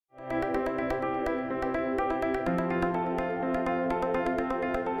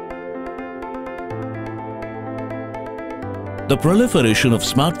The proliferation of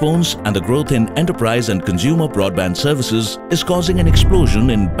smartphones and the growth in enterprise and consumer broadband services is causing an explosion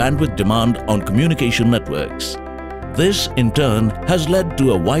in bandwidth demand on communication networks. This, in turn, has led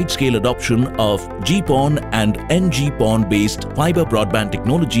to a wide-scale adoption of GPON and NGPON-based fiber broadband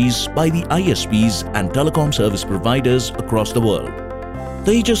technologies by the ISPs and telecom service providers across the world.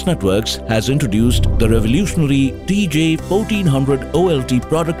 Tejas Networks has introduced the revolutionary TJ1400 OLT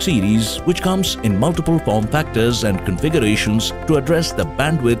product series, which comes in multiple form factors and configurations to address the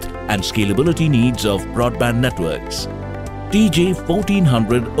bandwidth and scalability needs of broadband networks.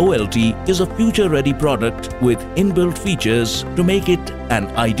 TJ1400 OLT is a future-ready product with inbuilt features to make it an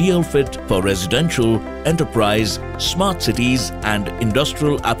ideal fit for residential, enterprise, smart cities and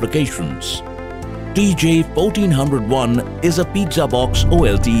industrial applications. TJ1400 is a pizza box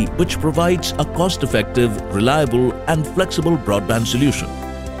OLT which provides a cost-effective, reliable and flexible broadband solution.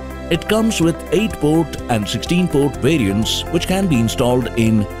 It comes with 8-port and 16-port variants which can be installed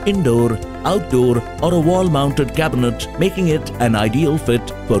in indoor, outdoor or a wall-mounted cabinet, making it an ideal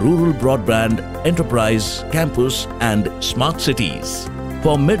fit for rural broadband, enterprise, campus and smart cities.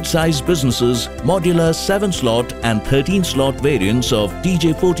 For mid-sized businesses, modular 7-slot and 13-slot variants of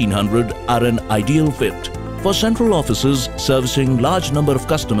TJ1400 are an ideal fit. For central offices servicing large number of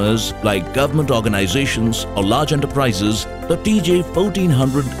customers like government organizations or large enterprises, the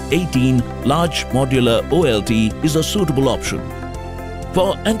TJ1400-18 large modular OLT is a suitable option.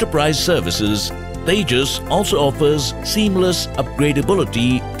 For enterprise services, Tejas also offers seamless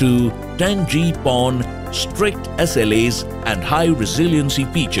upgradability to 10G-PON, strict SLAs and high resiliency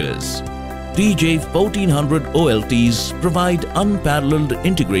features. TJ1400 OLTs provide unparalleled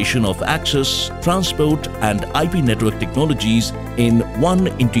integration of access, transport and IP network technologies in one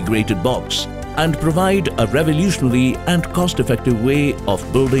integrated box and provide a revolutionary and cost-effective way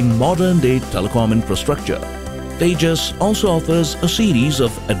of building modern-day telecom infrastructure. Tejas also offers a series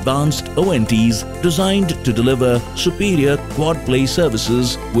of advanced ONTs designed to deliver superior quad-play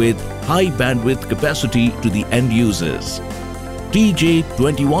services with high bandwidth capacity to the end users.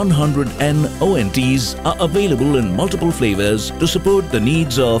 TJ2100N ONTs are available in multiple flavors to support the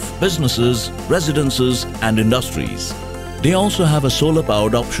needs of businesses, residences and industries. They also have a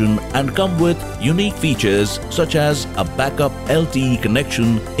solar-powered option and come with unique features such as a backup LTE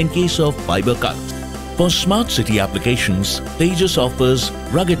connection in case of fiber cuts. For smart city applications, Tejas offers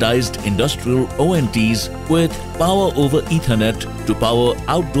ruggedized industrial ONTs with power over Ethernet to power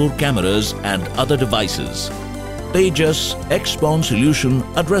outdoor cameras and other devices. Tejas XPON solution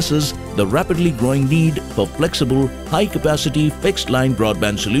addresses the rapidly growing need for flexible, high-capacity fixed-line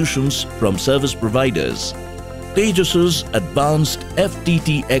broadband solutions from service providers. Tejas's advanced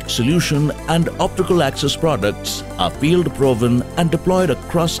FTTx solution and optical access products are field-proven and deployed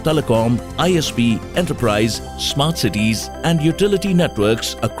across telecom, ISP, enterprise, smart cities and utility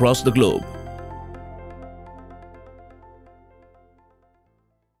networks across the globe.